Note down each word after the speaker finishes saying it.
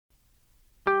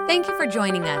Thank you for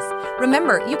joining us.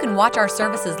 Remember, you can watch our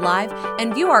services live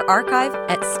and view our archive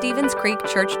at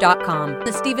StevensCreekChurch.com,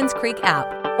 the Stevens Creek app,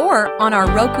 or on our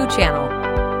Roku channel.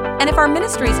 And if our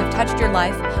ministries have touched your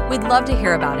life, we'd love to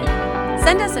hear about it.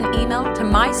 Send us an email to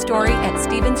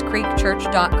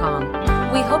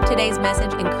mystory@StevensCreekChurch.com. We hope today's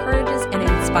message encourages and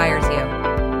inspires you.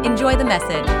 Enjoy the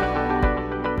message.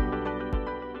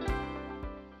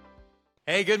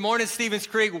 Hey, good morning, Stevens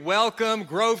Creek. Welcome,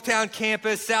 Grovetown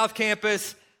campus, South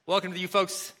Campus. Welcome to you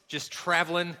folks just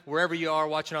traveling wherever you are,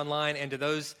 watching online, and to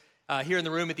those here in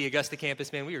the room at the Augusta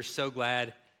campus. Man, we are so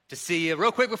glad to see you.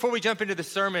 Real quick, before we jump into the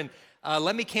sermon,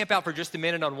 let me camp out for just a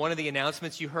minute on one of the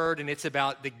announcements you heard, and it's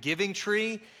about the giving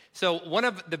tree. So one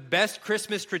of the best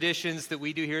Christmas traditions that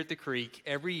we do here at the Creek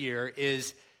every year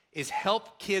is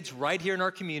help kids right here in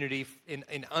our community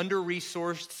in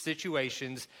under-resourced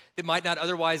situations that might not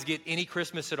otherwise get any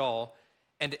Christmas at all,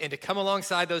 and to come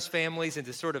alongside those families and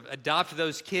to sort of adopt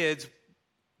those kids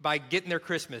by getting their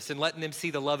Christmas and letting them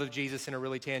see the love of Jesus in a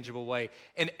really tangible way.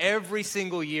 And every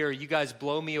single year, you guys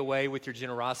blow me away with your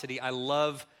generosity. I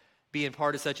love being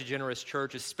part of such a generous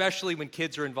church, especially when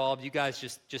kids are involved. You guys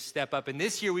just step up. And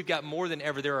this year, we've got more than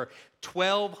ever. There are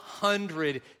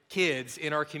 1,200 kids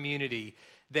in our community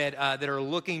that are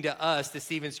looking to us, to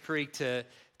Stevens Creek, to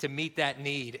meet that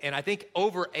need. And I think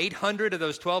over 800 of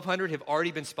those 1,200 have already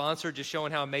been sponsored, just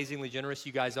showing how amazingly generous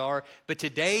you guys are. But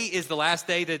today is the last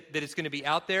day that it's going to be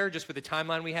out there, just with the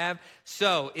timeline we have.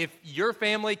 So if your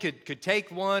family could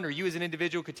take one, or you as an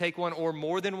individual could take one, or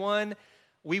more than one,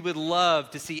 we would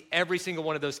love to see every single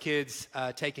one of those kids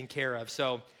taken care of.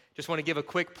 So just want to give a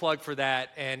quick plug for that,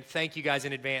 and thank you guys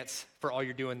in advance for all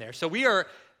you're doing there. So we are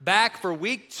back for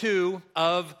week 2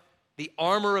 of the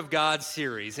Armor of God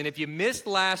series. And if you missed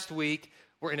last week,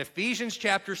 we're in Ephesians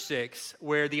chapter 6,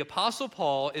 where the Apostle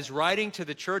Paul is writing to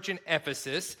the church in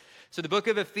Ephesus. So the book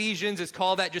of Ephesians is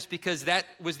called that just because that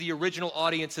was the original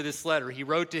audience of this letter. He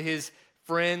wrote to his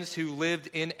friends who lived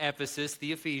in Ephesus,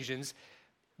 the Ephesians.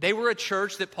 They were a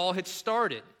church that Paul had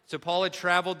started. So Paul had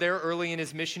traveled there early in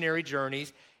his missionary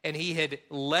journeys, and he had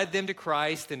led them to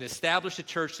Christ and established a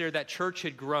church there. That church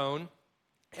had grown.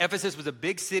 Ephesus was a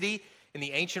big city in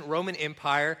the ancient Roman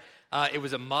Empire. It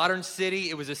was a modern city.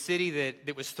 It was a city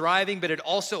that was thriving, but it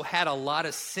also had a lot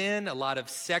of sin, a lot of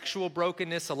sexual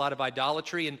brokenness, a lot of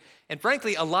idolatry, and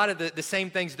frankly, a lot of the same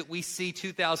things that we see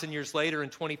 2,000 years later in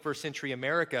 21st century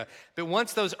America. But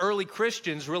once those early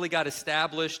Christians really got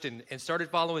established and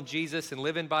started following Jesus and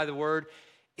living by the word,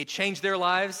 it changed their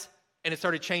lives, and it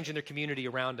started changing their community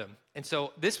around them. And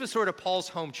so this was sort of Paul's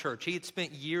home church. He had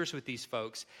spent years with these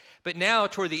folks. But now,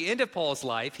 toward the end of Paul's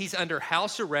life, he's under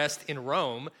house arrest in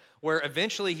Rome, where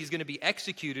eventually he's going to be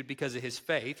executed because of his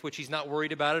faith, which he's not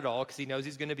worried about at all because he knows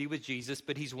he's going to be with Jesus,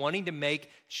 but he's wanting to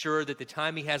make sure that the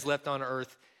time he has left on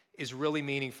earth is really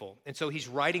meaningful. And so he's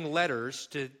writing letters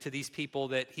to these people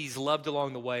that he's loved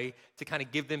along the way to kind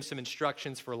of give them some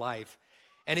instructions for life.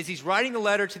 And as he's writing the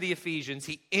letter to the Ephesians,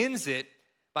 he ends it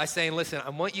by saying, listen, I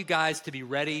want you guys to be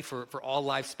ready for all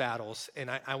life's battles, and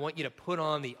I want you to put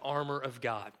on the armor of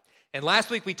God. And last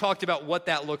week we talked about what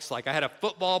that looks like. I had a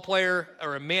football player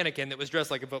or a mannequin that was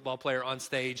dressed like a football player on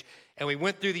stage, and we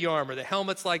went through the armor, the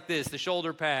helmets like this, the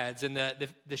shoulder pads, and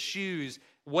the shoes,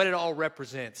 what it all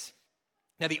represents.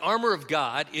 Now, the armor of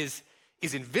God is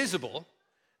invisible,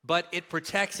 but it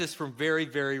protects us from very,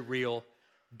 very real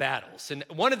battles. And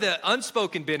one of the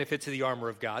unspoken benefits of the armor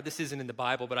of God, this isn't in the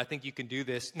Bible, but I think you can do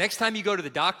this. Next time you go to the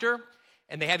doctor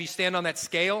and they have you stand on that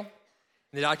scale, and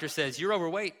the doctor says, you're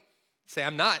overweight, say,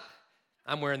 I'm not.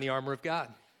 I'm wearing the armor of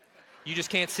God. You just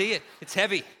can't see it. It's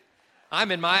heavy.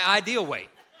 I'm in my ideal weight,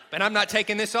 and I'm not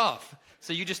taking this off.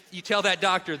 So you tell that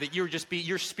doctor that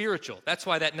you're spiritual. That's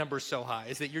why that number is so high,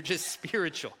 is that you're just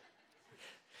spiritual.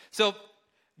 So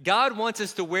God wants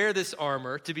us to wear this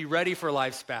armor to be ready for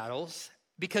life's battles,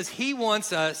 because he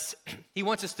wants us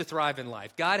to thrive in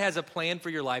life. God has a plan for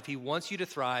your life. He wants you to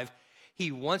thrive.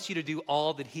 He wants you to do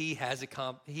all that he has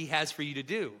for you to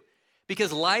do.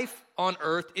 Because life on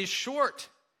earth is short.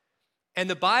 And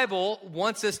the Bible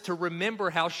wants us to remember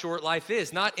how short life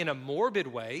is, not in a morbid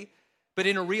way, but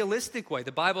in a realistic way.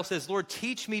 The Bible says, Lord,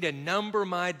 teach me to number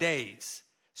my days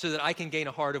so that I can gain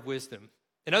a heart of wisdom.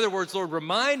 In other words, Lord,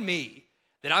 remind me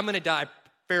that I'm going to die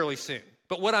fairly soon.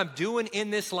 But what I'm doing in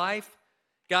this life,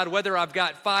 God, whether I've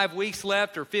got 5 weeks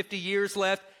left or 50 years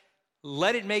left,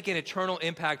 let it make an eternal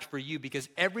impact for you, because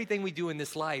everything we do in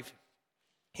this life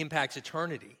impacts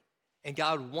eternity. And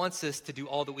God wants us to do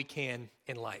all that we can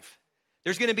in life.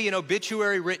 There's going to be an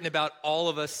obituary written about all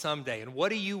of us someday. And what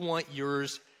do you want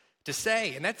yours to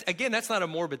say? And that's not a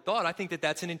morbid thought. I think that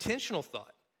that's an intentional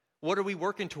thought. What are we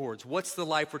working towards? What's the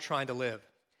life we're trying to live?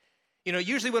 You know,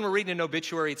 usually when we're reading an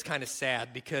obituary, it's kind of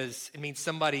sad because it means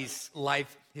somebody's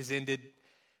life has ended.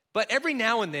 But every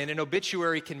now and then, an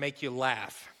obituary can make you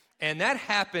laugh. And that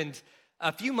happened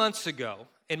a few months ago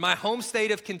in my home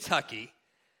state of Kentucky.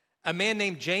 A man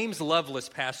named James Lovelace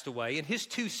passed away, and his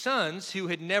two sons, who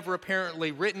had never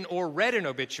apparently written or read an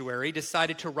obituary,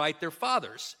 decided to write their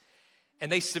father's.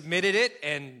 And they submitted it,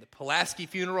 and the Pulaski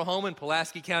Funeral Home in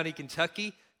Pulaski County,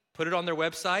 Kentucky, put it on their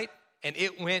website, and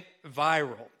it went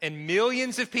viral. And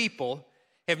millions of people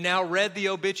have now read the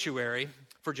obituary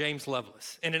for James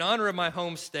Lovelace. And in honor of my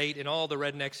home state and all the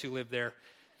rednecks who live there,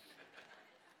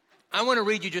 I want to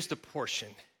read you just a portion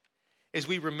as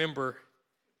we remember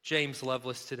James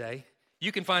Lovelace today.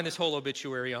 You can find this whole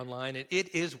obituary online, and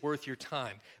it is worth your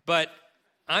time. But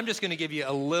I'm just going to give you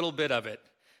a little bit of it.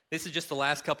 This is just the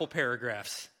last couple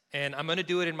paragraphs, and I'm going to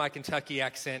do it in my Kentucky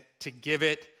accent to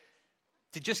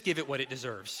just give it what it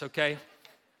deserves, okay?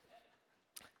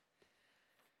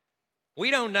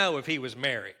 We don't know if he was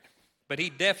married, but he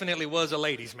definitely was a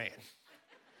ladies' man.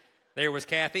 There was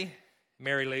Kathy,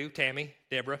 Mary Lou, Tammy,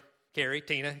 Deborah, Carrie,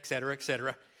 Tina, etc.,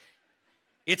 etc.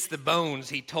 It's the bones,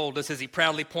 he told us as he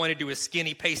proudly pointed to his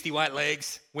skinny, pasty white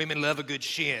legs. Women love a good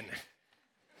shin.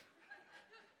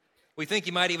 We think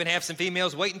he might even have some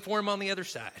females waiting for him on the other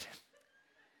side.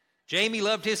 Jamie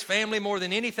loved his family more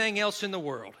than anything else in the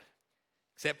world,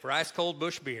 except for ice-cold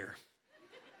bush beer,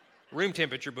 room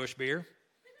temperature bush beer,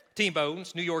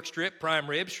 T-bones, New York strip, prime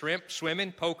rib, shrimp,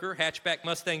 swimming, poker, hatchback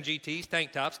Mustang GTs,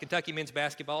 tank tops, Kentucky men's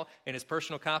basketball, and his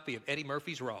personal copy of Eddie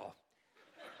Murphy's Raw.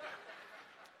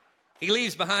 He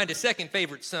leaves behind his second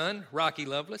favorite son, Rocky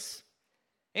Lovelace,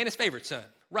 and his favorite son,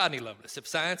 Rodney Lovelace of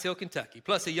Science Hill, Kentucky,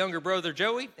 plus a younger brother,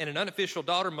 Joey, and an unofficial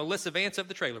daughter, Melissa Vance of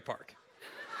the trailer park.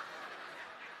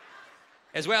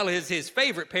 As well as his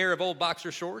favorite pair of old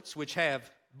boxer shorts, which have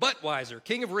Budweiser,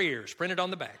 King of Rears, printed on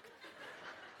the back.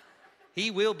 He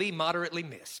will be moderately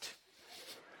missed.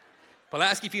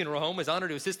 Pulaski Funeral Home is honored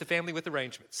to assist the family with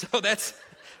arrangements. So that's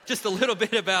just a little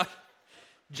bit about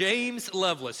James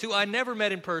Lovelace, who I never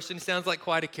met in person. Sounds like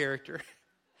quite a character.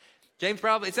 James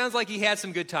it sounds like he had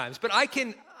some good times. But I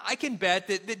can bet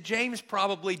that James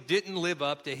probably didn't live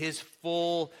up to his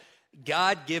full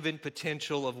God-given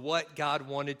potential of what God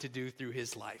wanted to do through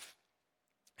his life.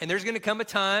 And there's going to come a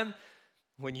time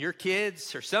when your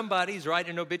kids or somebody's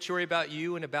writing an obituary about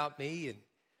you and about me.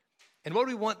 And what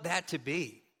do we want that to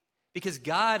be? Because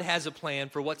God has a plan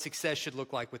for what success should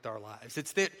look like with our lives.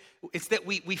 It's that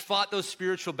we fought those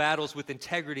spiritual battles with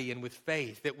integrity and with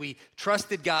faith, that we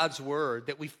trusted God's word,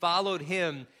 that we followed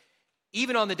him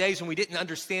even on the days when we didn't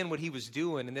understand what he was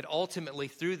doing, and that ultimately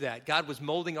through that, God was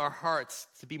molding our hearts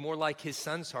to be more like his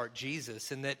son's heart,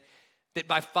 Jesus, and that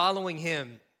by following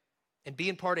him and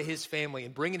being part of his family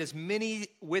and bringing as many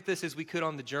with us as we could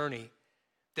on the journey,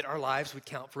 that our lives would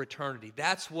count for eternity.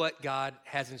 That's what God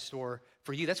has in store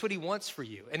for you. That's what he wants for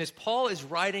you. And as Paul is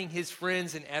writing his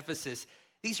friends in Ephesus,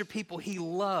 these are people he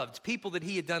loved, people that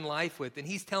he had done life with. And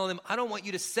he's telling them, I don't want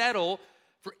you to settle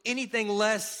for anything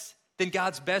less than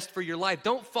God's best for your life.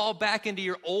 Don't fall back into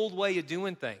your old way of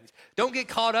doing things. Don't get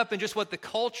caught up in just what the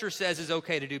culture says is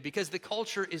okay to do, because the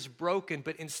culture is broken.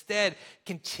 But instead,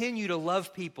 continue to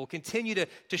love people. Continue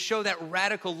to show that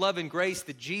radical love and grace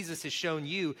that Jesus has shown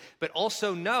you. But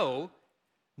also know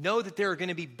that there are going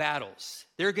to be battles.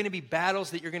 There are going to be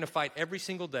battles that you're going to fight every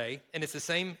single day. And it's the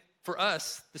same for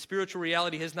us. The spiritual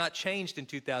reality has not changed in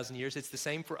 2,000 years. It's the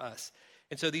same for us.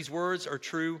 And so these words are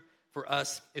true for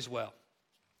us as well.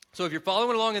 So if you're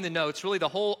following along in the notes, really the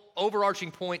whole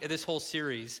overarching point of this whole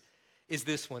series is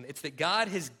this one. It's that God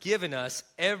has given us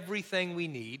everything we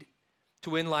need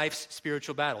to win life's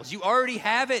spiritual battles. You already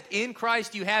have it in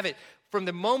Christ. You have it. From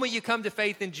the moment you come to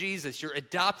faith in Jesus, you're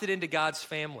adopted into God's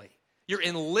family. You're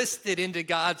enlisted into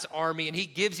God's army, and he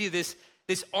gives you this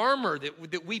armor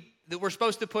that we're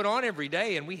supposed to put on every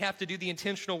day, and we have to do the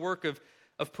intentional work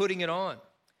of putting it on.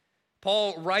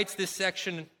 Paul writes this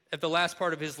section at the last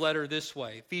part of his letter this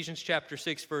way, Ephesians chapter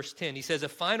 6, verse 10. He says, a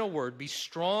final word, be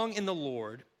strong in the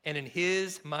Lord and in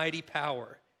his mighty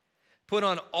power. Put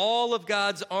on all of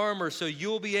God's armor so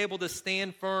you'll be able to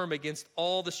stand firm against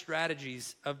all the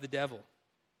strategies of the devil.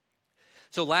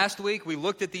 So last week we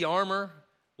looked at the armor,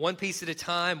 one piece at a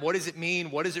time. What does it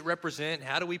mean? What does it represent?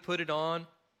 How do we put it on?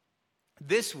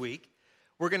 This week,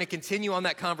 we're going to continue on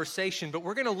that conversation, but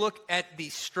we're going to look at the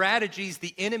strategies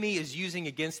the enemy is using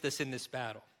against us in this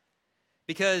battle.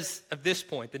 Because of this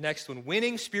point, the next one,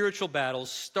 winning spiritual battles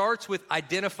starts with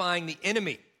identifying the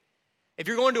enemy. If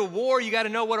you're going to a war, you got to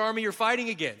know what army you're fighting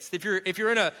against. If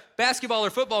you're in a basketball or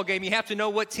football game, you have to know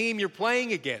what team you're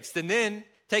playing against. And then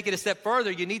take it a step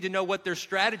further, you need to know what their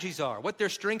strategies are, what their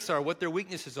strengths are, what their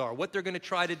weaknesses are, what they're going to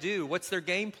try to do, what's their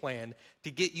game plan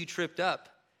to get you tripped up.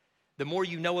 The more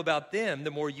you know about them, the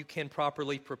more you can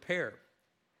properly prepare.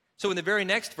 So in the very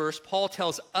next verse, Paul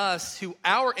tells us who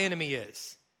our enemy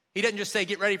is. He doesn't just say,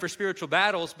 get ready for spiritual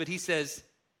battles, but he says,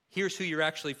 here's who you're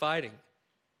actually fighting.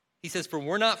 He says, for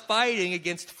we're not fighting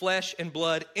against flesh and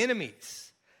blood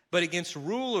enemies, but against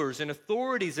rulers and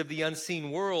authorities of the unseen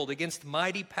world, against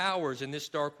mighty powers in this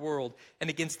dark world, and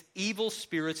against evil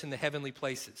spirits in the heavenly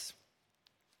places.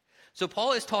 So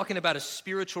Paul is talking about a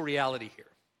spiritual reality here.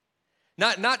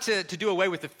 Not to do away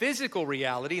with the physical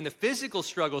reality and the physical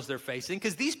struggles they're facing,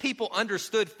 because these people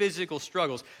understood physical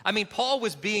struggles. I mean, Paul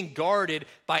was being guarded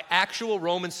by actual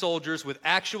Roman soldiers with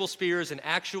actual spears and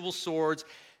actual swords.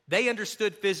 They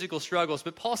understood physical struggles,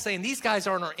 but Paul's saying these guys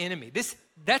aren't our enemy.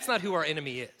 That's not who our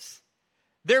enemy is.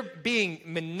 They're being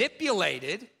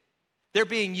manipulated. They're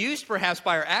being used perhaps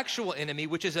by our actual enemy,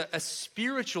 which is a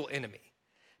spiritual enemy,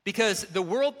 because the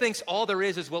world thinks all there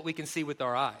is what we can see with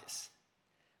our eyes.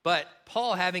 But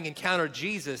Paul, having encountered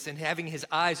Jesus and having his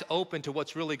eyes open to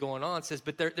what's really going on, says,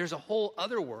 but there's a whole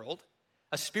other world,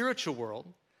 a spiritual world,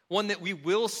 one that we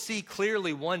will see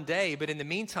clearly one day, but in the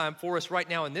meantime, for us right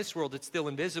now in this world, it's still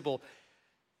invisible.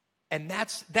 And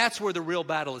that's where the real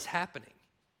battle is happening.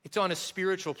 It's on a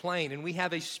spiritual plane, and we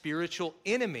have a spiritual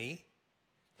enemy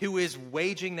who is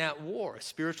waging that war, a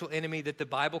spiritual enemy that the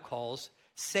Bible calls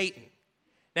Satan.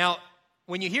 Now,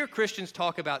 when you hear Christians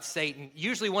talk about Satan,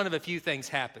 usually one of a few things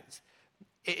happens.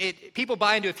 People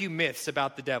buy into a few myths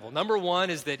about the devil. Number one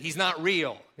is that he's not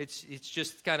real. It's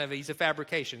just he's a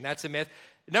fabrication. That's a myth.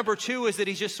 Number two is that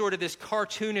he's just sort of this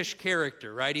cartoonish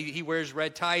character, right? He wears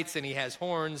red tights and he has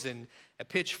horns and a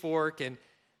pitchfork, and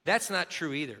that's not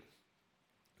true either.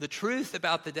 The truth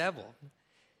about the devil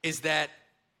is that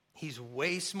he's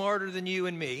way smarter than you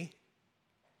and me.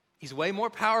 He's way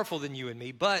more powerful than you and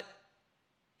me, but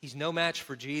he's no match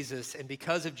for Jesus, and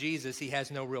because of Jesus, he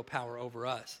has no real power over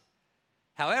us.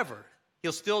 However,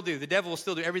 the devil will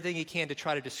still do everything he can to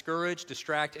try to discourage,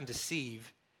 distract, and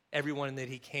deceive everyone that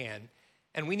he can.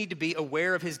 And we need to be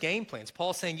aware of his game plans.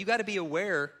 Paul's saying you got to be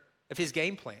aware of his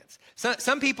game plans.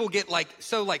 Some people get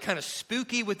so kind of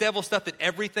spooky with devil stuff that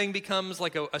everything becomes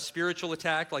like a spiritual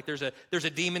attack. Like there's a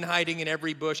demon hiding in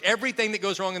every bush. Everything that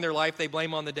goes wrong in their life, they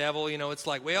blame on the devil. It's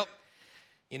like, well,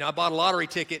 I bought a lottery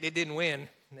ticket, it didn't win.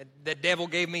 The devil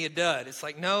gave me a dud. It's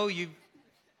like, no,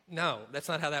 that's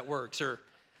not how that works. Or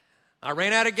I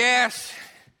ran out of gas.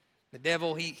 The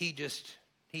devil,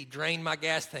 he drained my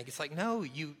gas tank. It's like, no,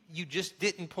 you just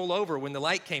didn't pull over when the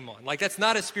light came on. Like, that's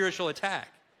not a spiritual attack.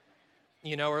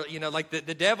 Like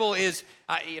the devil is,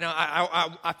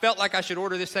 I felt like I should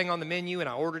order this thing on the menu, and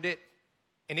I ordered it,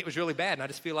 and it was really bad, and I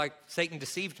just feel like Satan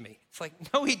deceived me. It's like,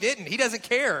 no, he didn't. He doesn't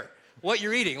care what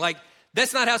you're eating. Like,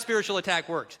 that's not how spiritual attack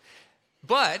works.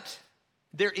 But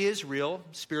there is real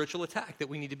spiritual attack that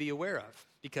we need to be aware of,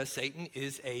 because Satan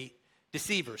is a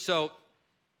deceiver. So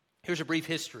here's a brief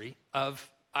history of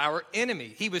our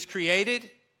enemy. He was created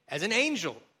as an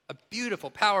angel, a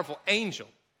beautiful, powerful angel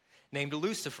named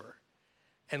Lucifer.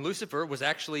 And Lucifer was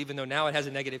actually, even though now it has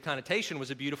a negative connotation,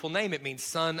 was a beautiful name. It means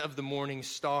son of the morning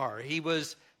star. He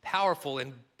was powerful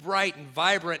and bright and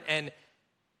vibrant and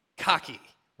cocky,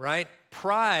 right?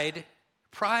 Pride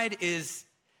is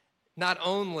not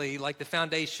only like the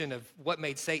foundation of what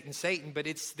made Satan Satan, but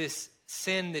it's this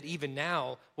sin that even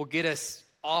now will get us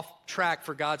off track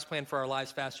for God's plan for our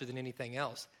lives faster than anything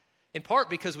else. In part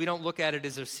because we don't look at it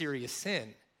as a serious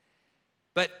sin.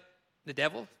 But the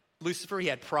devil, Lucifer, he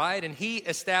had pride, and he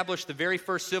established the very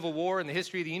first civil war in the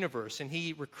history of the universe, and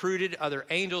he recruited other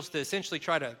angels to essentially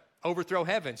try to overthrow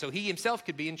heaven so he himself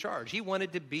could be in charge. He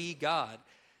wanted to be God.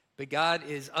 But God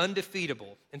is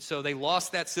undefeatable. And so they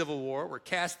lost that civil war, were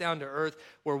cast down to earth,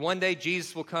 where one day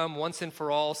Jesus will come once and for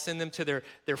all, send them to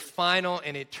their final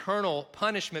and eternal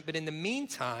punishment. But in the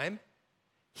meantime,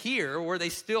 here, where they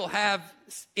still have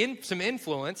some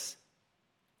influence,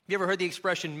 have you ever heard the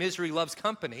expression, misery loves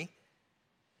company?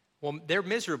 Well, they're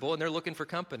miserable and they're looking for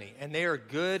company. And they are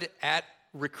good at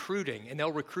recruiting. And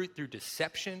they'll recruit through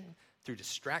deception, through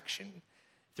distraction,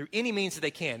 through any means that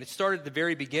they can. It started at the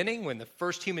very beginning when the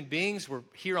first human beings were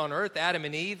here on earth, Adam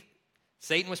and Eve.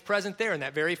 Satan was present there in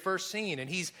that very first scene, and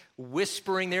he's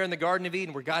whispering there in the Garden of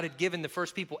Eden where God had given the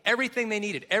first people everything they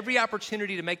needed, every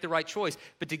opportunity to make the right choice.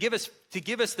 But to give us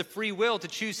the free will to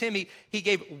choose him, he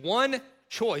gave one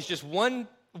choice, just one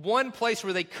place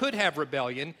where they could have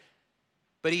rebellion,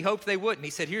 but he hoped they wouldn't.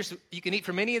 He said, you can eat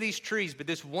from any of these trees, but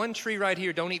this one tree right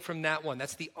here, don't eat from that one.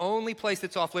 That's the only place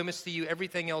that's off limits to you.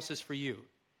 Everything else is for you.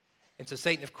 And so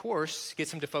Satan, of course,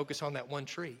 gets him to focus on that one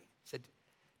tree. He said,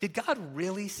 did God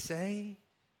really say,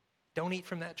 don't eat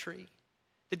from that tree?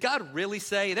 Did God really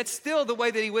say? That's still the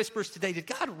way that he whispers today. Did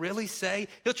God really say?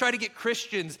 He'll try to get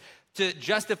Christians to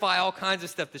justify all kinds of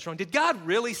stuff that's wrong. Did God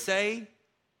really say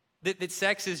that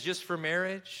sex is just for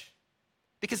marriage?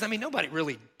 Because, nobody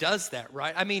really does that,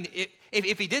 right?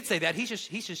 If he did say that, he's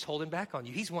just holding back on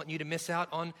you. He's wanting you to miss out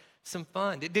on some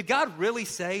fun. Did God really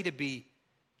say to be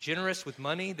generous with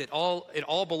money, that it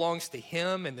all belongs to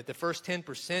him, and that the first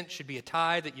 10% should be a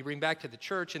tithe that you bring back to the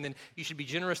church, and then you should be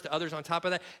generous to others on top of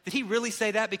that? Did he really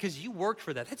say that? Because you worked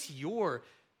for that. That's your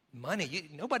money.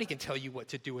 Nobody can tell you what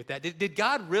to do with that. Did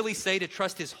God really say to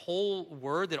trust his whole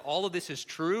word, that all of this is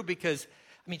true? Because,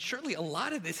 surely a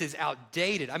lot of this is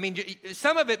outdated.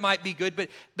 Some of it might be good,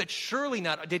 but surely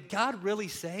not. Did God really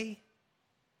say?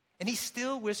 And he's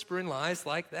still whispering lies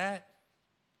like that.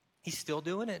 He's still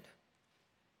doing it,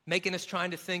 making us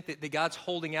trying to think that God's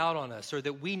holding out on us, or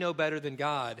that we know better than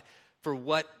God for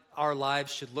what our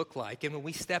lives should look like. And when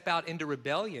we step out into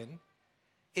rebellion,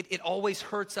 it always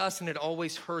hurts us and it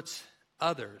always hurts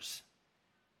others.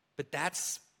 But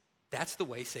that's the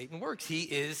way Satan works.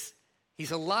 He's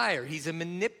a liar. He's a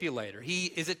manipulator. He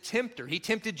is a tempter. He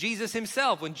tempted Jesus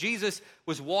himself when Jesus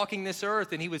was walking this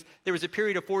earth, and there was a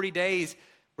period of 40 days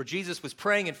where Jesus was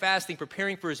praying and fasting,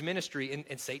 preparing for his ministry,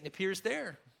 and Satan appears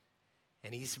there.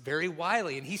 And he's very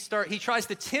wily, and he tries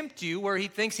to tempt you where he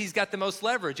thinks he's got the most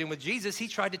leverage. And with Jesus, he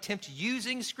tried to tempt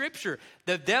using Scripture.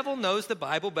 The devil knows the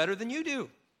Bible better than you do.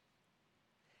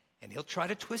 And he'll try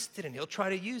to twist it, and he'll try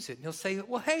to use it. And he'll say,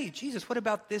 well, hey, Jesus, what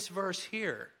about this verse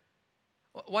here?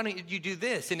 Why don't you do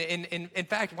this? And in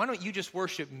fact, why don't you just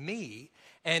worship me?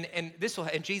 And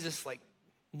Jesus,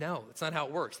 no, that's not how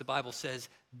it works. The Bible says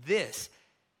this.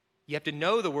 You have to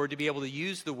know the word to be able to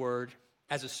use the word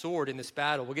as a sword in this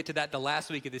battle. We'll get to that the last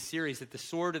week of this series, that the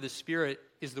sword of the Spirit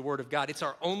is the word of God. It's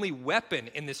our only weapon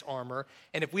in this armor.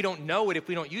 And if we don't know it, if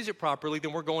we don't use it properly,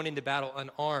 then we're going into battle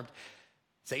unarmed.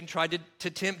 Satan tried to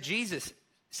tempt Jesus.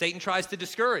 Satan tries to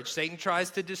discourage. Satan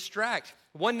tries to distract.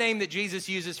 One name that Jesus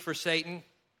uses for Satan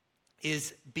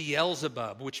is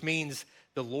Beelzebub, which means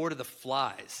the Lord of the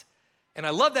Flies. And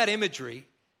I love that imagery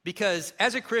because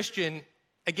as a Christian,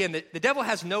 again, the devil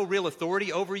has no real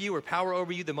authority over you or power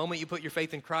over you the moment you put your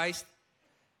faith in Christ.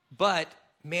 But,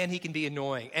 man, he can be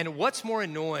annoying. And what's more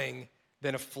annoying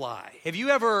than a fly? Have you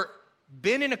ever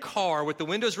been in a car with the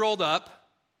windows rolled up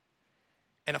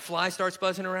and a fly starts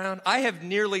buzzing around? I have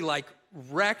nearly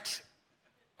wrecked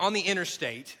on the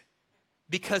interstate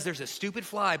because there's a stupid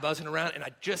fly buzzing around and I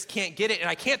just can't get it, and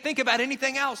I can't think about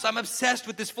anything else. I'm obsessed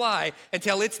with this fly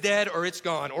until it's dead or it's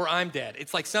gone or I'm dead.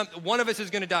 It's like one of us is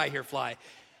going to die here, fly.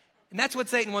 And that's what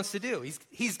Satan wants to do.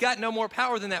 He's got no more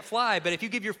power than that fly, but if you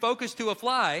give your focus to a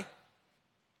fly,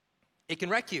 it can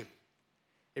wreck you.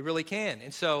 It really can.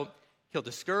 And so he'll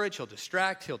discourage, he'll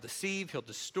distract, he'll deceive, he'll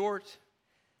distort,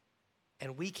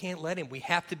 and we can't let him. We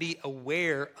have to be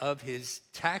aware of his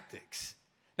tactics.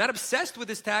 Not obsessed with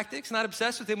his tactics, not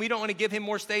obsessed with him. We don't want to give him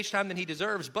more stage time than he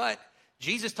deserves, but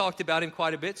Jesus talked about him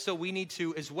quite a bit, so we need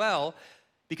to as well,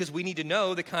 because we need to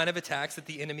know the kind of attacks that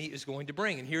the enemy is going to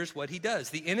bring. And here's what he does.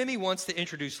 The enemy wants to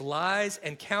introduce lies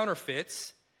and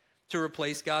counterfeits to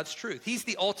replace God's truth. He's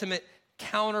the ultimate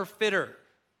counterfeiter.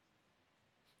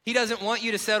 He doesn't want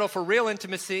you to settle for real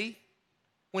intimacy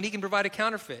when he can provide a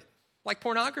counterfeit, like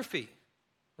pornography,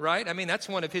 right? That's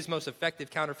one of his most effective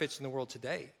counterfeits in the world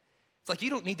today. It's like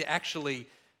you don't need to actually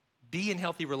be in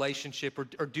healthy relationship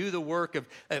or do the work of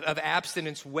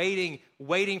abstinence, waiting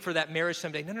for that marriage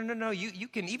someday. No. You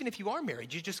can, even if you are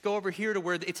married, you just go over here to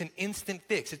where it's an instant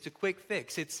fix. It's a quick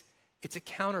fix. It's a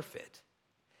counterfeit.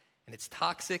 And it's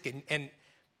toxic. And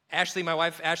Ashley, my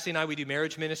wife, Ashley and I, we do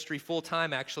marriage ministry full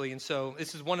time, actually. And so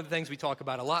this is one of the things we talk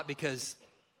about a lot because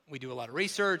we do a lot of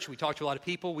research. We talk to a lot of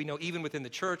people. We know even within the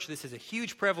church, this is a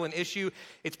huge prevalent issue.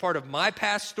 It's part of my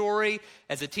past story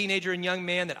as a teenager and young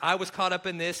man that I was caught up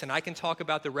in this, and I can talk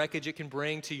about the wreckage it can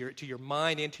bring to your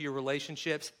mind and to your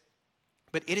relationships.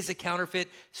 But it is a counterfeit.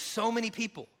 So many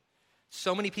people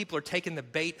are taking the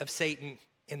bait of Satan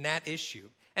in that issue.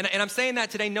 And I'm saying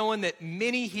that today knowing that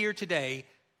many here today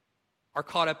are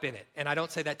caught up in it. And I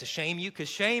don't say that to shame you, because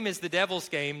shame is the devil's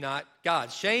game, not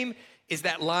God's. Shame is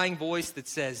that lying voice that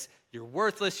says, you're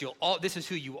worthless, this is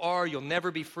who you are, you'll never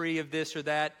be free of this or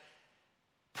that.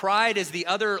 Pride is the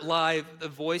other lie, the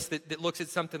voice that looks at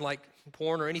something like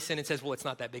porn or any sin and says, well, it's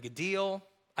not that big a deal.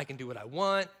 I can do what I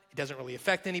want. It doesn't really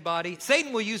affect anybody.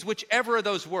 Satan will use whichever of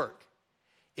those work.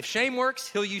 If shame works,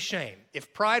 he'll use shame.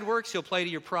 If pride works, he'll play to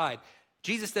your pride.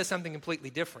 Jesus does something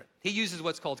completely different. He uses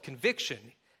what's called conviction.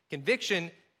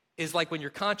 Conviction is like when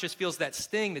your conscience feels that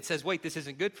sting that says, wait, this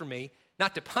isn't good for me.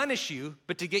 not to punish you,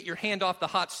 but to get your hand off the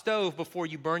hot stove before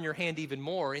you burn your hand even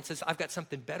more. And says, I've got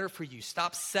something better for you.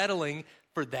 Stop settling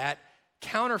for that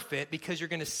counterfeit because you're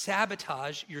going to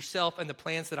sabotage yourself and the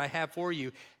plans that I have for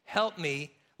you. Help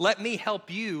me, let me help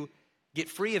you get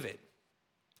free of it.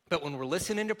 But when we're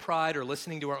listening to pride or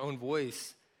listening to our own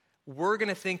voice, we're going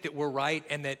to think that we're right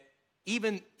and that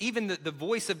even the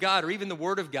voice of God or even the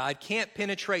word of God can't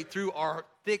penetrate through our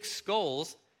thick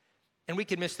skulls, and we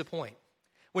can miss the point.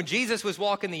 When Jesus was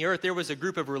walking the earth, there was a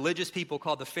group of religious people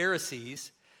called the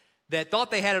Pharisees that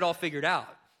thought they had it all figured out.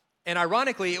 And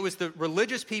ironically, it was the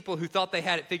religious people who thought they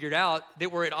had it figured out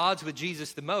that were at odds with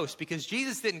Jesus the most, because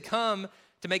Jesus didn't come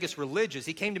to make us religious.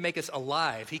 He came to make us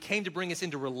alive. He came to bring us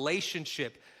into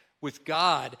relationship with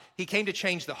God. He came to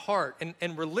change the heart.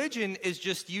 And religion is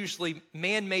just usually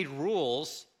man-made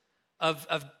rules of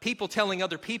people telling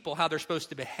other people how they're supposed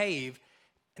to behave.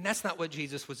 And that's not what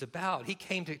Jesus was about. He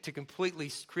came to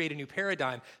completely create a new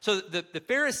paradigm. So the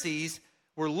Pharisees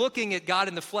were looking at God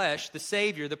in the flesh, the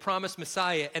Savior, the promised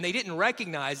Messiah, and they didn't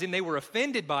recognize him. They were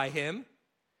offended by him.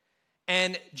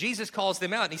 And Jesus calls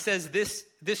them out, and he says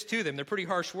this to them. They're pretty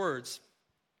harsh words.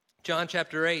 John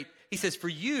chapter 8, he says, "For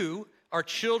you are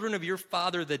children of your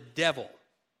father, the devil,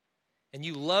 and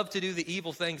you love to do the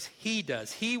evil things he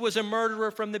does. He was a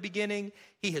murderer from the beginning.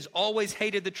 He has always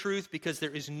hated the truth because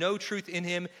there is no truth in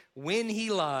him. When he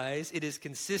lies, it is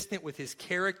consistent with his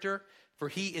character, for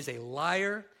he is a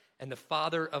liar and the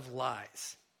father of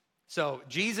lies." So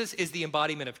Jesus is the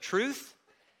embodiment of truth.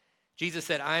 Jesus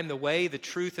said, "I am the way, the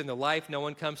truth, and the life. No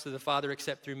one comes to the Father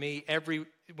except through me."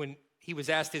 When he was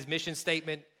asked his mission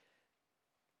statement,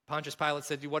 Pontius Pilate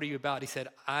said, "What are you about?" He said,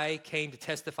 "I came to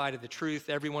testify to the truth.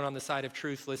 Everyone on the side of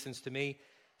truth listens to me."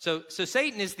 So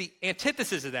Satan is the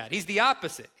antithesis of that. He's the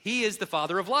opposite. He is the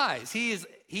father of lies. He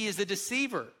is a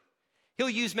deceiver. He'll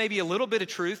use maybe a little bit of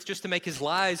truth just to make his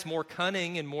lies more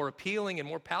cunning and more appealing and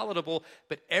more palatable,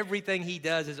 but everything he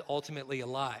does is ultimately a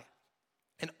lie.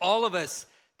 And all of us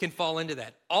can fall into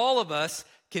that. All of us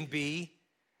can be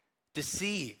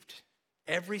deceived.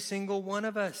 Every single one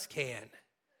of us can.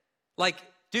 Like,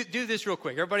 do this real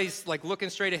quick. Everybody's like looking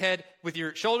straight ahead with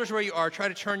your shoulders where you are. Try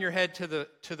to turn your head to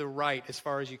the right as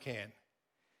far as you can.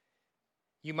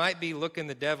 You might be looking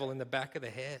the devil in the back of the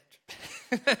head.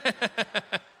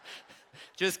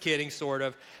 Just kidding, sort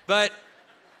of. But,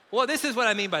 well, this is what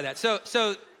I mean by that.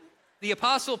 So the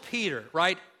Apostle Peter,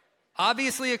 right?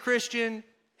 Obviously a Christian,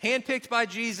 handpicked by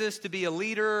Jesus to be a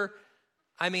leader.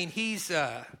 I mean,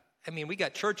 we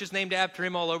got churches named after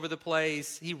him all over the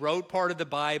place. He wrote part of the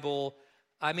Bible.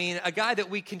 I mean, a guy that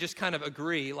we can just kind of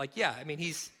agree, like, yeah, I mean,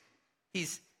 he's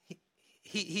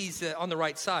on the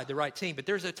right side, the right team. But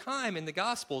there's a time in the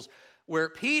Gospels where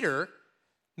Peter,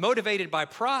 motivated by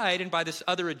pride and by this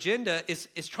other agenda,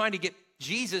 is trying to get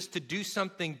Jesus to do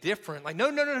something different. Like,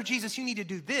 no, Jesus, you need to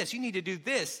do this. You need to do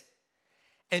this.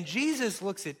 And Jesus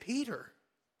looks at Peter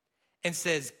and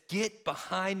says, "Get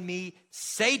behind me,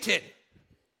 Satan."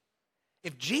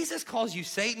 If Jesus calls you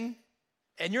Satan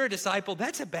and you're a disciple,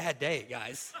 that's a bad day,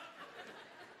 guys.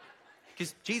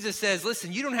 Because Jesus says,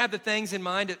 listen, you don't have the things in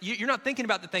mind. You're not thinking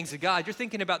about the things of God. You're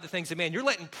thinking about the things of man. You're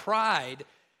letting pride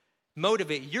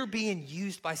motivate you. You're being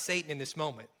used by Satan in this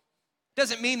moment.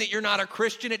 Doesn't mean that you're not a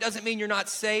Christian. It doesn't mean you're not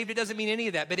saved. It doesn't mean any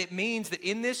of that. But it means that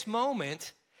in this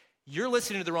moment, you're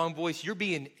listening to the wrong voice. You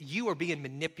are being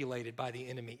manipulated by the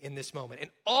enemy in this moment.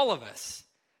 And all of us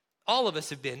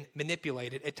have been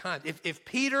manipulated at times. If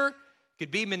Peter could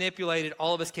be manipulated,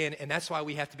 all of us can, and that's why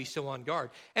we have to be so on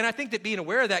guard. And I think that being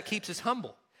aware of that keeps us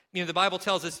humble. You know, the Bible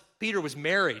tells us Peter was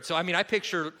married. So, I mean, I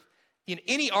picture in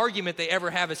any argument they ever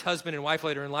have as husband and wife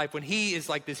later in life, when he is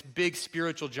like this big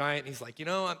spiritual giant, and he's like, you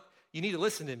need to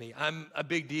listen to me. I'm a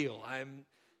big deal. I'm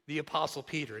the Apostle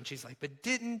Peter. And she's like, but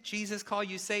didn't Jesus call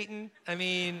you Satan? I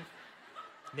mean,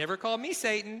 never called me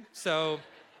Satan. So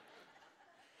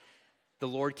the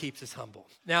Lord keeps us humble.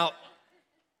 Now,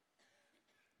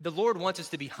 the Lord wants us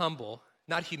to be humble,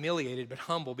 not humiliated, but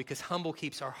humble, because humble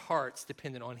keeps our hearts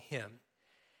dependent on him.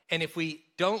 And if we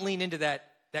don't lean into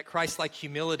that Christ-like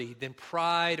humility, then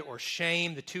pride or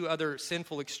shame, the two other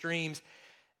sinful extremes,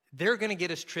 they're going to get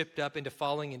us tripped up into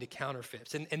falling into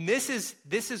counterfeits. And this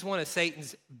is one of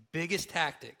Satan's biggest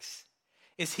tactics,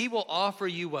 is he will offer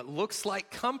you what looks like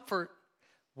comfort,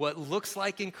 what looks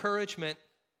like encouragement,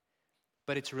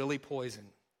 but it's really poison.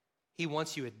 He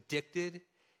wants you addicted.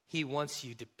 He wants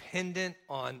you dependent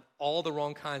on all the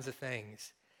wrong kinds of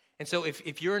things. And so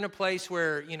if you're in a place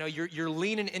where, you're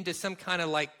leaning into some kind of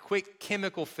like quick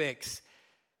chemical fix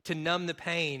to numb the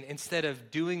pain instead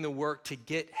of doing the work to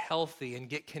get healthy and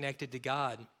get connected to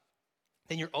God,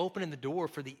 then you're opening the door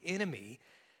for the enemy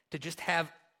to just have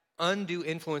undue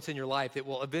influence in your life that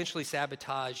will eventually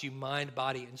sabotage you mind,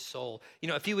 body, and soul. You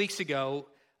know, a few weeks ago,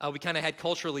 we kind of had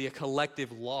culturally a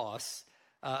collective loss.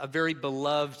 A very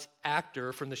beloved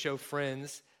actor from the show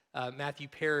Friends, Matthew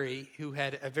Perry, who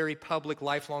had a very public,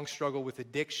 lifelong struggle with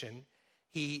addiction.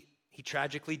 He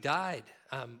tragically died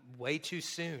way too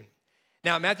soon.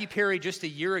 Now, Matthew Perry just a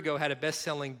year ago had a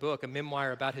best-selling book, a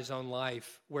memoir about his own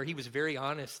life, where he was very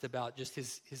honest about just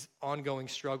his ongoing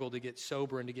struggle to get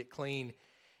sober and to get clean.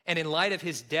 And in light of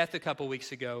his death a couple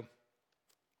weeks ago,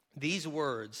 these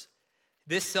words,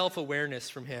 this self-awareness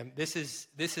from him, this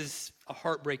is a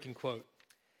heartbreaking quote.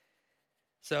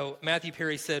 So Matthew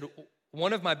Perry said,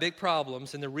 "One of my big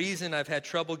problems and the reason I've had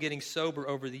trouble getting sober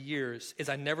over the years is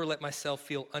I never let myself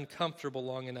feel uncomfortable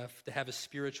long enough to have a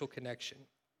spiritual connection.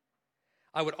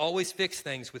 I would always fix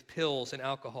things with pills and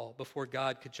alcohol before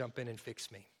God could jump in and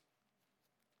fix me."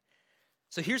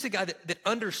 So here's a guy that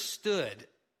understood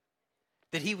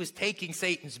that he was taking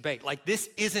Satan's bait. Like, this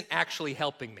isn't actually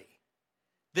helping me.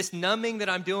 This numbing that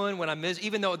I'm doing when I'm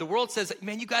even though the world says,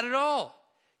 man, you got it all.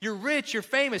 You're rich, you're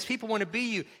famous, people want to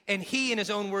be you. And he, in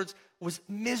his own words, was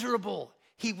miserable.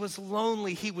 He was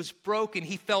lonely, he was broken,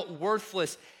 he felt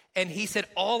worthless. And he said,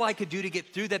 all I could do to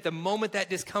get through that, the moment that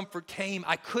discomfort came,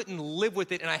 I couldn't live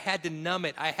with it and I had to numb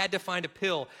it. I had to find a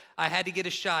pill. I had to get a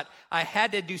shot. I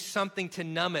had to do something to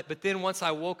numb it. But then once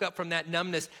I woke up from that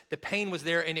numbness, the pain was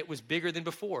there and it was bigger than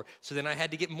before. So then I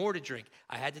had to get more to drink.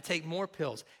 I had to take more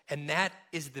pills. And that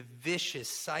is the vicious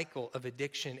cycle of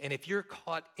addiction. And if you're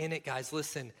caught in it, guys,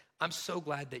 listen, I'm so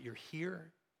glad that you're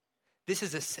here. This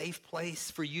is a safe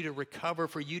place for you to recover,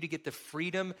 for you to get the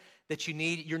freedom that you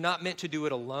need. You're not meant to do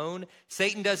it alone.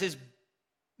 Satan does his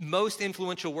most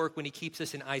influential work when he keeps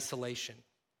us in isolation.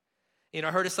 You know,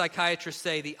 I heard a psychiatrist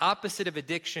say the opposite of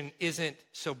addiction isn't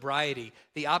sobriety.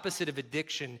 The opposite of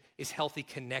addiction is healthy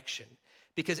connection.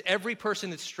 Because every person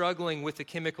that's struggling with a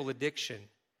chemical addiction,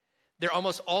 they're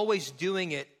almost always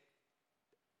doing it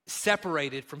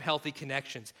separated from healthy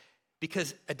connections.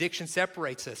 Because addiction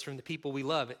separates us from the people we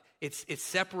love. It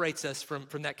separates us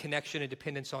from that connection and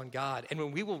dependence on God. And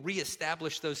when we will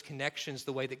reestablish those connections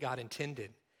the way that God intended,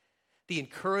 the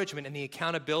encouragement and the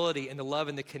accountability and the love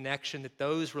and the connection that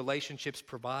those relationships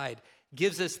provide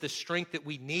gives us the strength that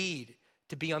we need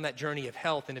to be on that journey of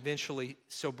health and eventually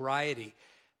sobriety.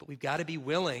 But we've got to be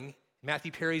willing,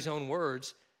 Matthew Perry's own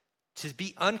words, to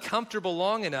be uncomfortable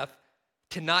long enough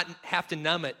to not have to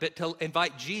numb it, but to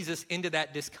invite Jesus into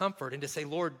that discomfort and to say,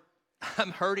 Lord, I'm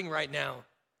hurting right now.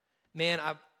 Man,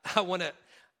 I want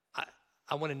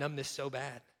to numb this so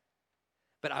bad.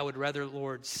 But I would rather,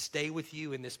 Lord, stay with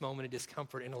you in this moment of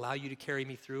discomfort and allow you to carry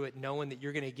me through it, knowing that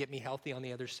you're going to get me healthy on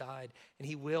the other side. And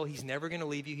he will. He's never going to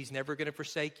leave you. He's never going to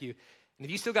forsake you. And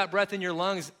if you still got breath in your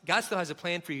lungs, God still has a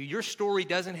plan for you. Your story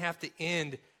doesn't have to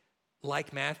end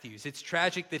like Matthew's. It's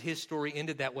tragic that his story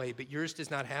ended that way, but yours does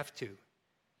not have to.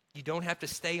 You don't have to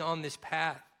stay on this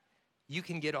path. You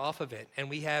can get off of it. And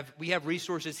we have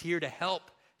resources here to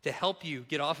help you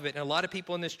get off of it. And a lot of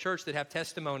people in this church that have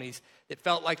testimonies that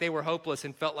felt like they were hopeless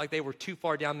and felt like they were too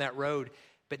far down that road,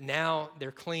 but now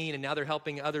they're clean and now they're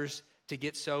helping others to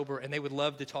get sober, and they would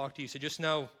love to talk to you. So just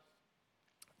know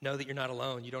that you're not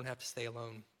alone. You don't have to stay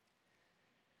alone.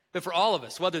 But for all of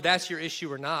us, whether that's your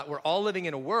issue or not, we're all living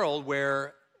in a world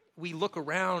where we look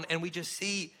around and we just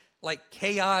see like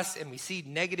chaos, and we see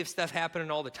negative stuff happening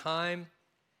all the time,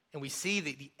 and we see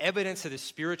the evidence of the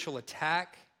spiritual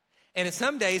attack. And in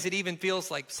some days, it even feels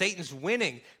like Satan's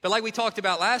winning. But like we talked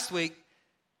about last week,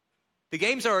 the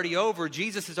game's already over.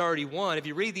 Jesus has already won. If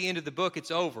you read the end of the book,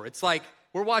 it's over. It's like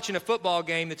we're watching a football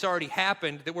game that's already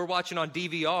happened, that we're watching on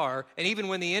DVR, and even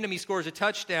when the enemy scores a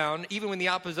touchdown, even when the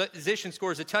opposition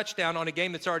scores a touchdown on a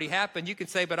game that's already happened, you can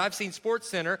say, but I've seen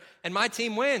SportsCenter, and my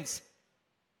team wins.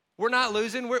 We're not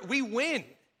losing, we win.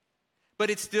 But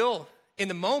it's still, in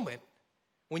the moment,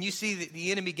 when you see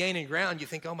the enemy gaining ground, you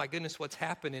think, oh my goodness, what's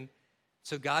happening?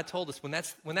 So God told us,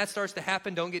 when that starts to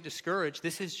happen, don't get discouraged.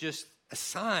 This is just a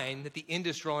sign that the end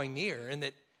is drawing near, and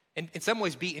that in some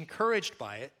ways be encouraged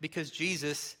by it, because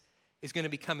Jesus is going to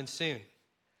be coming soon.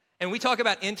 And we talk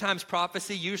about end times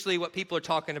prophecy. Usually what people are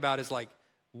talking about is like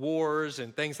wars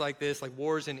and things like this, like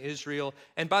wars in Israel.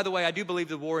 And by the way, I do believe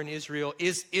the war in Israel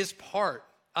is part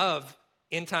of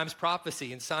end times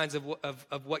prophecy and signs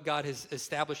of what God has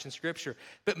established in Scripture.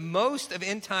 But most of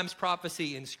end times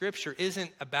prophecy in Scripture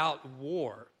isn't about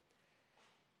war.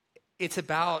 It's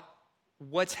about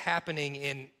what's happening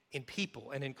in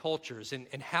people and in cultures,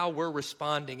 and how we're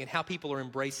responding and how people are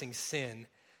embracing sin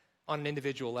on an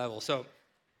individual level. So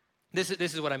this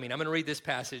is what I mean. I'm going to read this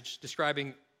passage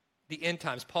describing the end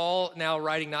times. Paul now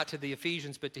writing not to the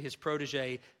Ephesians, but to his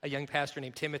protege, a young pastor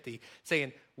named Timothy,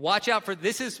 saying, watch out for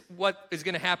this is what is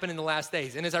going to happen in the last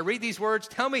days. And as I read these words,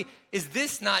 tell me, is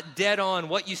this not dead on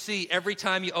what you see every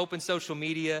time you open social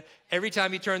media, every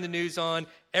time you turn the news on,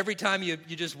 every time you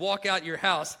just walk out your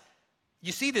house?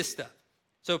 You see this stuff.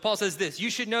 So Paul says this, you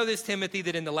should know this, Timothy,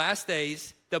 that in the last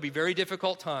days, there'll be very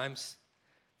difficult times,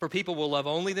 for people will love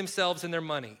only themselves and their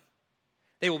money.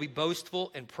 They will be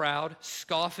boastful and proud,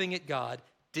 scoffing at God,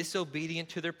 disobedient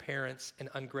to their parents, and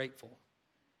ungrateful.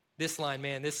 This line,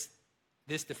 man, this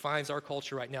defines our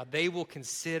culture right now. They will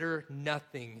consider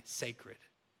nothing sacred.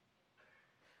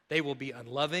 They will be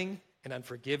unloving and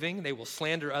unforgiving. They will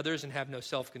slander others and have no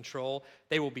self-control.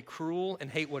 They will be cruel and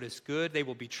hate what is good. They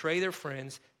will betray their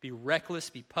friends, be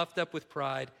reckless, be puffed up with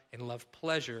pride, and love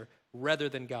pleasure rather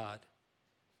than God.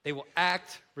 They will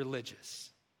act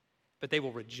religious, but they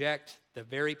will reject the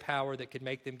very power that could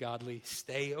make them godly.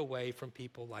 Stay away from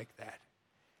people like that.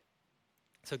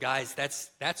 So guys,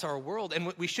 that's our world,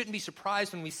 and we shouldn't be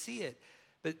surprised when we see it.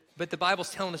 But the Bible's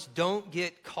telling us don't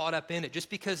get caught up in it. Just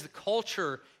because the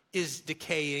culture is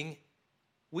decaying,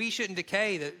 we shouldn't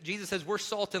decay. Jesus says we're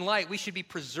salt and light. We should be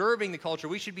preserving the culture.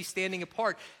 We should be standing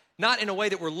apart, not in a way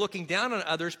that we're looking down on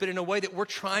others, but in a way that we're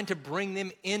trying to bring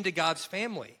them into God's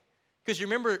family. Because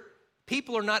remember,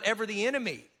 people are not ever the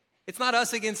enemy. It's not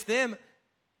us against them.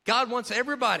 God wants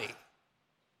everybody.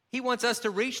 He wants us to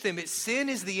reach them. Sin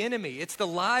is the enemy. It's the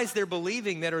lies they're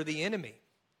believing that are the enemy.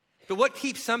 But what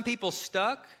keeps some people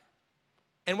stuck,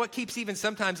 and what keeps even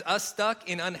sometimes us stuck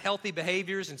in unhealthy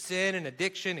behaviors and sin and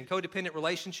addiction and codependent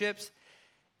relationships,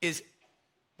 is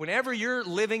whenever you're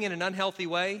living in an unhealthy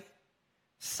way,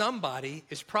 somebody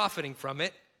is profiting from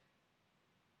it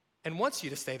and wants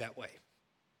you to stay that way.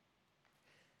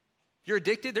 If you're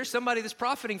addicted, there's somebody that's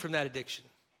profiting from that addiction.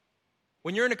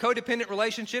 When you're in a codependent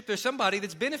relationship, there's somebody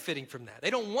that's benefiting from that.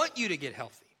 They don't want you to get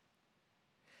healthy.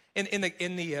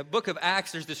 In the book of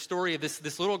Acts, there's this story of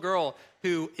this little girl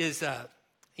who is,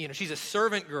 she's a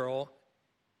servant girl,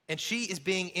 and she is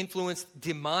being influenced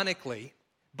demonically.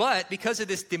 But because of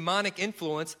this demonic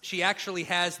influence, she actually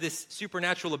has this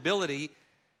supernatural ability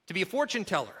to be a fortune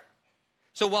teller.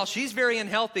 So while she's very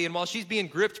unhealthy and while she's being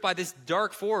gripped by this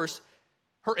dark force,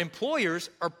 her employers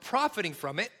are profiting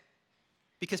from it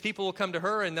because people will come to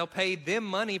her and they'll pay them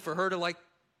money for her to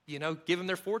give them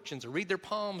their fortunes or read their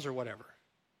palms or whatever.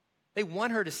 They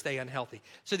want her to stay unhealthy.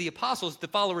 So the apostles, the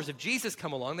followers of Jesus,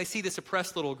 come along. They see this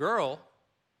oppressed little girl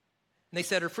and they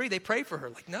set her free. They pray for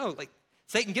her.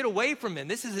 Satan, get away from him.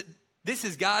 This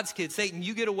is God's kid. Satan,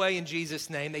 you get away in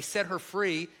Jesus' name. They set her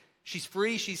free. She's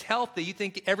free, she's healthy. You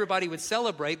think everybody would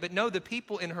celebrate, but no, the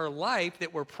people in her life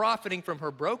that were profiting from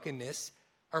her brokenness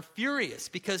are furious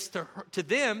because to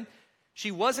them,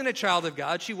 she wasn't a child of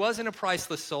God. She wasn't a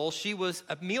priceless soul. She was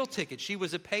a meal ticket. She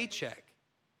was a paycheck.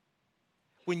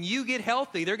 When you get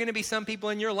healthy, there are going to be some people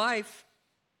in your life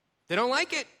that don't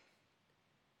like it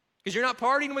because you're not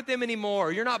partying with them anymore,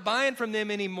 or you're not buying from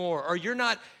them anymore, or you're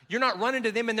not running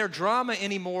to them in their drama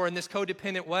anymore in this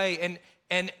codependent way.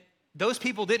 And those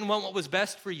people didn't want what was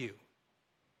best for you.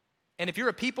 And if you're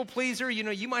a people pleaser,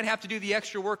 you might have to do the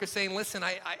extra work of saying, listen,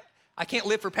 I can't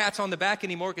live for pats on the back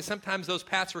anymore because sometimes those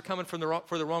pats were coming for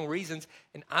the wrong reasons.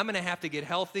 And I'm going to have to get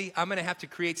healthy. I'm going to have to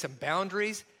create some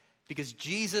boundaries because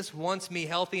Jesus wants me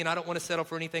healthy and I don't want to settle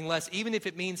for anything less. Even if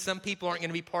it means some people aren't going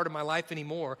to be part of my life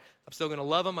anymore, I'm still going to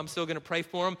love them. I'm still going to pray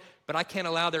for them. But I can't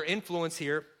allow their influence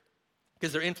here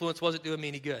because their influence wasn't doing me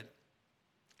any good.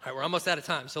 All right, we're almost out of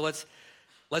time. So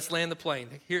let's land the plane.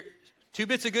 Here, 2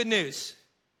 bits of good news.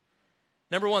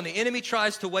 Number 1, the enemy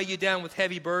tries to weigh you down with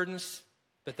heavy burdens,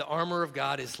 but the armor of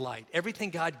God is light. Everything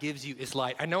God gives you is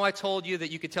light. I know I told you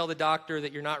that you could tell the doctor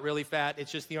that you're not really fat.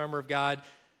 It's just the armor of God.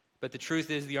 But the truth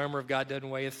is the armor of God doesn't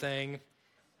weigh a thing.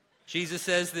 Jesus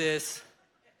says this,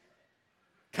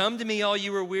 come to me all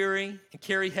you are weary and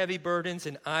carry heavy burdens,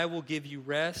 and I will give you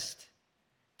rest.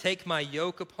 Take my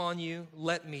yoke upon you.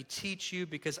 Let me teach you,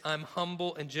 because I'm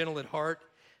humble and gentle at heart.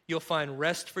 You'll find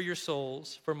rest for your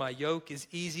souls, for my yoke is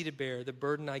easy to bear. The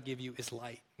burden I give you is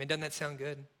light. I mean, doesn't that sound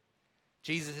good?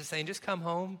 Jesus is saying, just come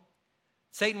home.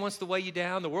 Satan wants to weigh you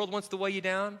down. The world wants to weigh you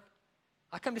down.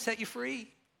 I come to set you free.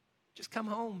 Just come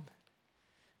home.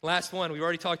 Last one, we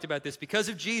already talked about this. Because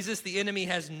of Jesus, the enemy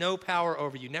has no power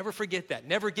over you. Never forget that.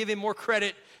 Never give him more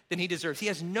credit than he deserves. He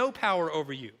has no power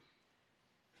over you.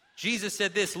 Jesus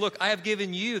said this, look, I have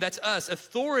given you, that's us,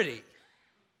 authority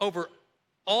over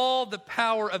all the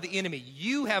power of the enemy.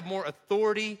 You have more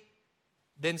authority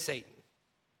than Satan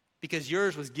because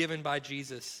yours was given by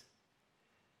Jesus.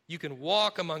 You can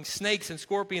walk among snakes and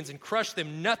scorpions and crush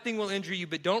them. Nothing will injure you,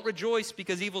 but don't rejoice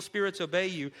because evil spirits obey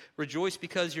you. Rejoice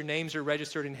because your names are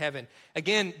registered in heaven.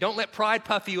 Again, don't let pride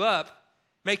puff you up,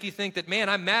 make you think that, man,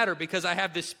 I matter because I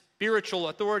have this spiritual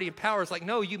authority and power. It's like,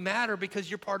 no, you matter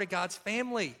because you're part of God's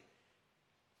family.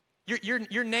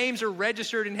 Your names are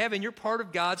registered in heaven. You're part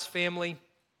of God's family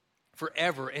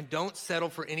forever, and don't settle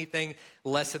for anything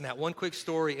less than that. One quick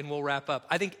story and we'll wrap up.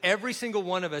 I think every single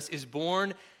one of us is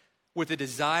born with a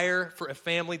desire for a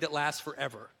family that lasts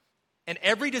forever. And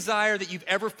every desire that you've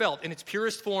ever felt in its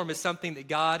purest form is something that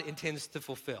God intends to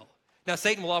fulfill. Now,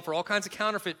 Satan will offer all kinds of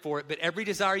counterfeit for it, but every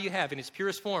desire you have in its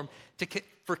purest form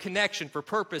for connection, for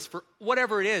purpose, for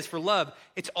whatever it is, for love,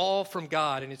 it's all from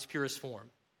God in its purest form.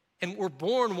 And we're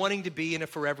born wanting to be in a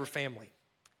forever family.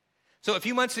 So a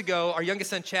few months ago, our youngest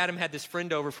son, Chatham, had this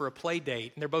friend over for a play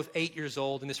date, and they're both 8 years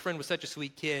old, and this friend was such a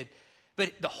sweet kid.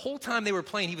 But the whole time they were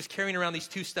playing, he was carrying around these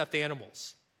 2 stuffed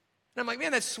animals. And I'm like,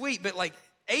 man, that's sweet, but like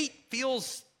 8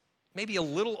 feels maybe a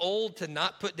little old to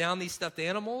not put down these stuffed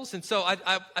animals. And so I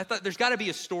thought there's got to be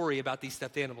a story about these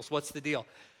stuffed animals. What's the deal?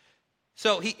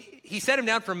 So he set him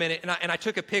down for a minute, and I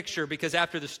took a picture because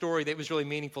after the story, that was really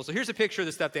meaningful. So here's a picture of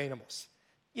the stuffed animals.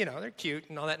 You know, they're cute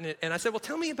and all that. And I said, well,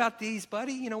 tell me about these,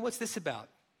 buddy. You know, what's this about?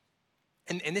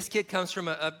 And this kid comes from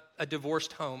a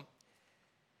divorced home.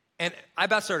 And I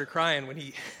about started crying when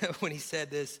he when he said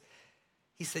this.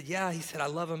 He said, yeah, he said, I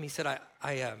love them. He said,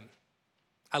 I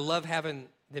love having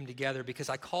them together because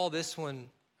I call this one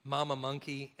Mama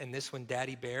Monkey and this one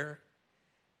Daddy Bear.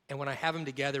 And when I have them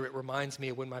together, it reminds me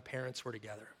of when my parents were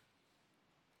together.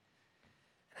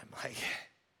 And I'm like,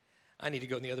 I need to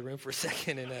go in the other room for a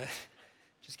second and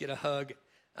just get a hug.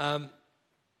 I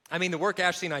mean, the work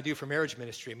Ashley and I do for marriage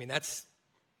ministry, I mean, that's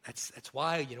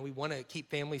why, you know, we want to keep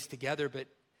families together. But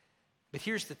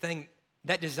here's the thing,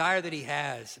 that desire that he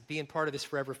has, being part of this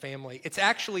forever family, it's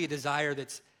actually a desire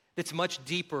that's much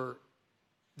deeper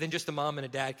than just a mom and a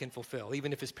dad can fulfill,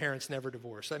 even if his parents never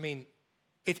divorce. I mean,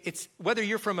 it's whether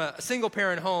you're from a single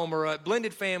parent home or a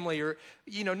blended family or,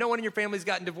 you know, no one in your family's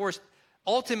gotten divorced,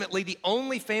 ultimately the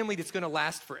only family that's going to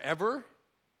last forever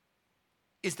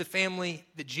is the family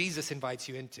that Jesus invites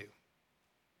you into.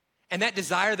 And that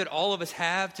desire that all of us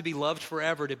have to be loved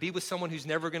forever, to be with someone who's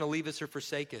never going to leave us or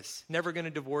forsake us, never going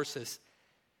to divorce us,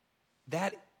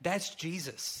 that's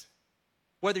Jesus.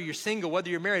 Whether you're single, whether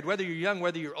you're married, whether you're young,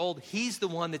 whether you're old, he's the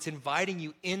one that's inviting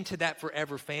you into that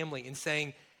forever family and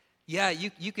saying, yeah,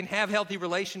 you can have healthy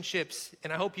relationships,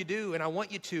 and I hope you do, and I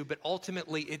want you to, but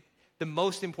ultimately the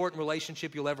most important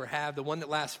relationship you'll ever have, the one that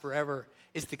lasts forever,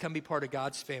 is to come be part of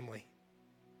God's family.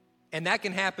 And that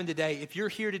can happen today. If you're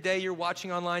here today, you're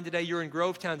watching online today, you're in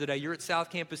Grovetown today, you're at South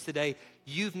Campus today,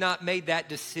 you've not made that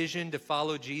decision to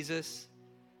follow Jesus,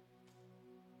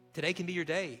 today can be your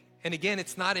day. And again,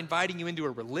 it's not inviting you into a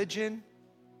religion.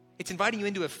 It's inviting you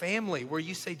into a family where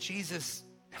you say, Jesus,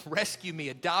 rescue me,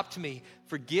 adopt me,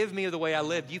 forgive me of the way I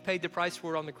lived. You paid the price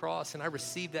for it on the cross, and I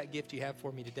received that gift you have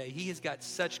for me today. He has got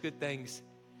such good things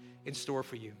in store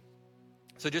for you.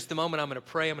 So just a moment, I'm going to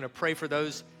pray. I'm going to pray for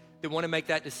those that want to make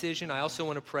that decision. I also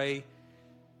want to pray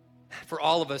for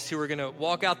all of us who are going to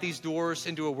walk out these doors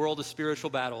into a world of spiritual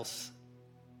battles,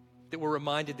 that we're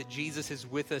reminded that Jesus is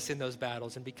with us in those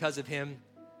battles, and because of him,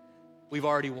 we've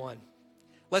already won.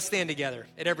 Let's stand together.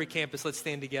 At every campus, let's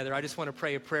stand together. I just want to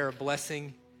pray a prayer of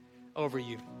blessing over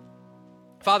you.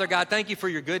 Father God, thank you for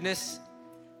your goodness.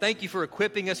 Thank you for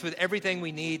equipping us with everything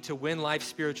we need to win life's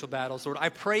spiritual battles. Lord, I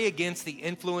pray against the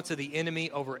influence of the enemy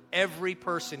over every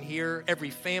person here, every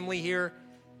family here.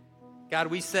 God,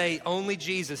 we say only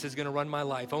Jesus is going to run my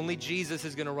life. Only Jesus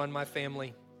is going to run my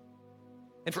family.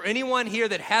 And for anyone here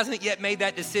that hasn't yet made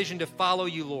that decision to follow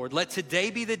you, Lord, let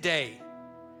today be the day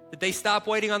that they stop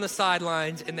waiting on the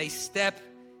sidelines and they step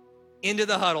into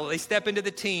the huddle. They step into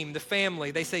the team, the family.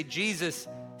 They say, Jesus,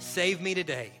 save me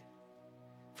today.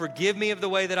 Forgive me of the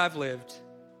way that I've lived.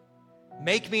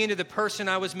 Make me into the person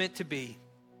I was meant to be.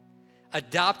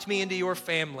 Adopt me into your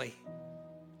family.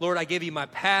 Lord, I give you my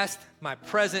past, my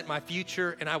present, my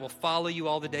future, and I will follow you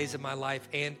all the days of my life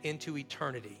and into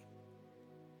eternity.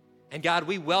 And God,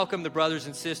 we welcome the brothers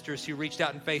and sisters who reached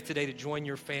out in faith today to join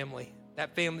your family.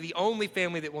 That family, the only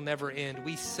family that will never end.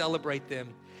 We celebrate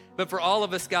them. But for all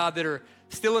of us, God, that are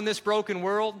still in this broken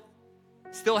world,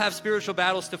 still have spiritual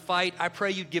battles to fight, I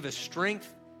pray you'd give us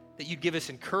strength, that you'd give us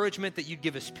encouragement, that you'd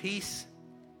give us peace.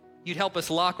 You'd help us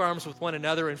lock arms with one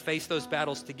another and face those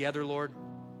battles together, Lord,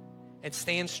 and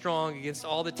stand strong against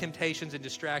all the temptations and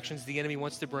distractions the enemy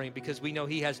wants to bring, because we know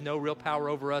he has no real power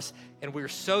over us, and we're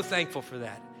so thankful for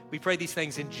that. We pray these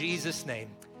things in Jesus' name.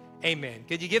 Amen.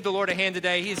 Could you give the Lord a hand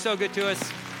today? He is so good to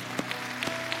us.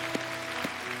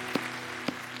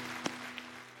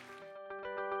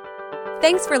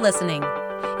 Thanks for listening.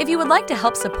 If you would like to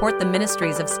help support the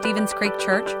ministries of Stevens Creek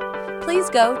Church,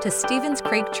 please go to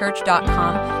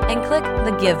StevensCreekChurch.com and click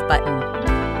the Give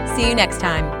button. See you next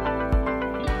time.